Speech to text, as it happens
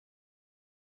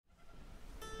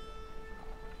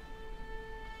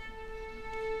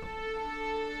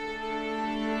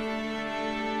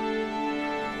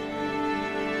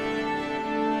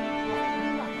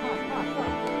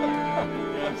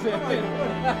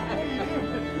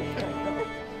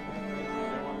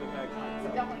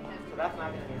That's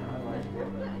not going to be a highlight.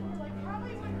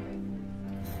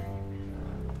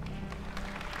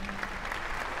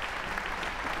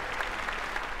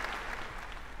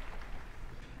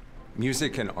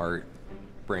 Music and art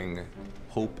bring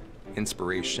hope,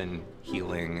 inspiration,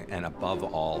 healing, and above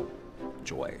all,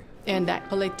 joy. And that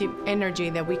collective energy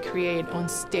that we create on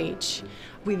stage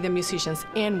with the musicians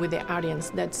and with the audience,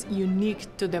 that's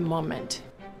unique to the moment.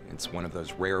 It's one of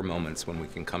those rare moments when we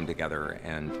can come together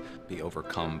and be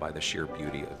overcome by the sheer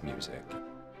beauty of music.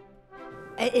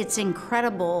 It's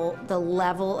incredible the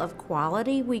level of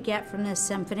quality we get from this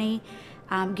symphony,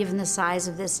 given the size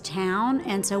of this town.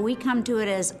 And so we come to it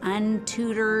as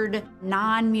untutored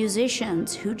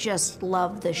non-musicians who just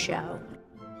love the show.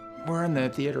 We're in the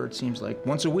theater, it seems like,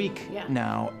 once a week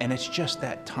now, and it's just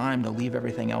that time to leave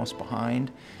everything else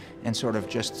behind and sort of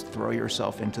just throw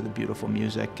yourself into the beautiful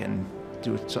music and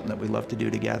do something that we love to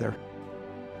do together.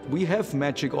 We have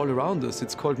magic all around us.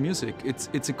 It's called music.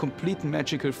 It's a complete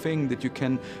magical thing that you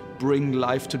can bring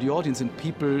life to the audience, and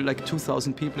people, like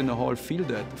 2,000 people in the hall, feel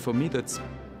that. For me, that's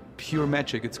pure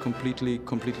magic. It's completely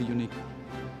unique.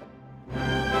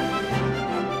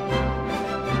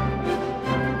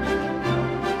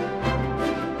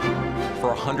 For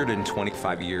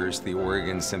 125 years, the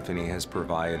Oregon Symphony has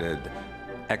provided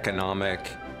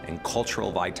economic and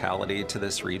cultural vitality to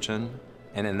this region.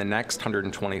 And in the next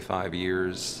 125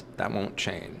 years, that won't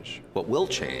change. What will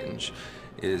change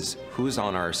is who's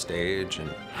on our stage and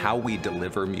how we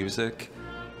deliver music,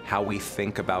 how we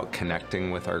think about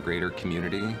connecting with our greater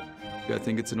community. I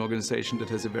think it's an organization that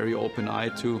has a very open eye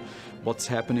to what's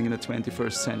happening in the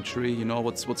 21st century, you know,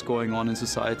 what's going on in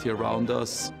society around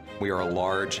us. We are a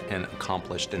large and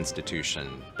accomplished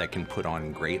institution that can put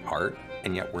on great art,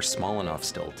 and yet we're small enough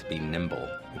still to be nimble,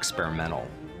 experimental.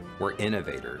 We're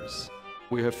innovators.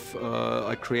 We have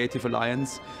a creative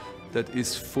alliance that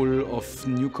is full of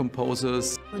new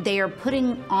composers. They are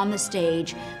putting on the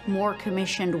stage more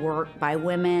commissioned work by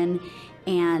women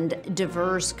and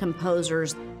diverse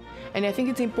composers. And I think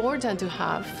it's important to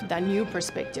have that new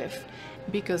perspective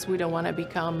because we don't want to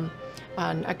become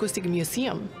an acoustic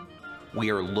museum. We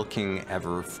are looking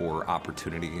ever for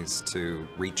opportunities to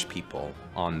reach people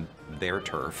on their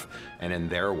turf and in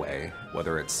their way,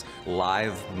 whether it's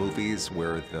live movies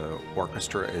where the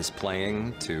orchestra is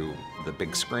playing to the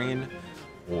big screen,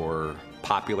 or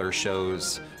popular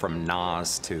shows from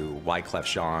Nas to Wyclef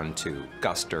Jean to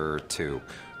Guster to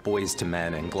Boys to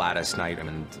Men and Gladys Knight,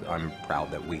 and I'm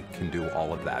proud that we can do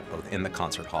all of that, both in the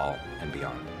concert hall and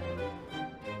beyond.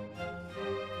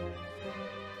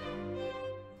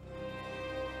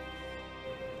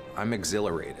 I'm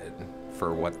exhilarated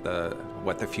for what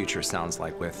the future sounds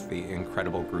like with the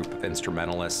incredible group of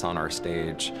instrumentalists on our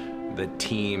stage, the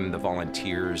team, the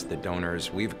volunteers, the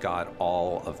donors. We've got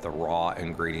all of the raw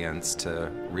ingredients to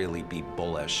really be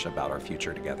bullish about our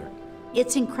future together.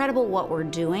 It's incredible what we're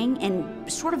doing,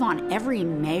 and sort of on every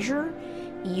measure,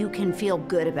 you can feel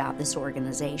good about this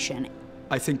organization.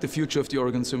 I think the future of the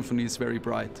Oregon Symphony is very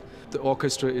bright. The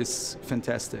orchestra is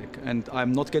fantastic, and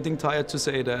I'm not getting tired to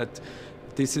say that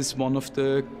this is one of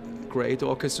the great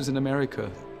orchestras in America.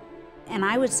 And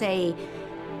I would say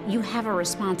you have a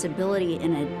responsibility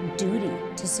and a duty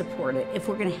to support it if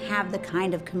we're going to have the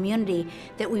kind of community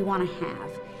that we want to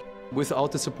have.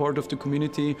 Without the support of the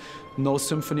community, no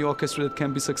symphony orchestra that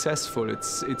can be successful.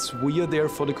 We are there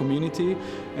for the community,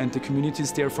 and the community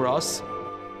is there for us.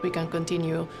 We can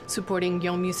continue supporting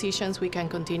young musicians, we can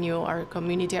continue our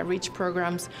community outreach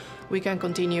programs, we can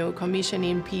continue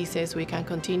commissioning pieces, we can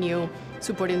continue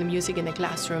supporting the music in the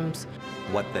classrooms.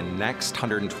 What the next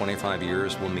 125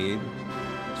 years will need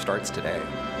starts today.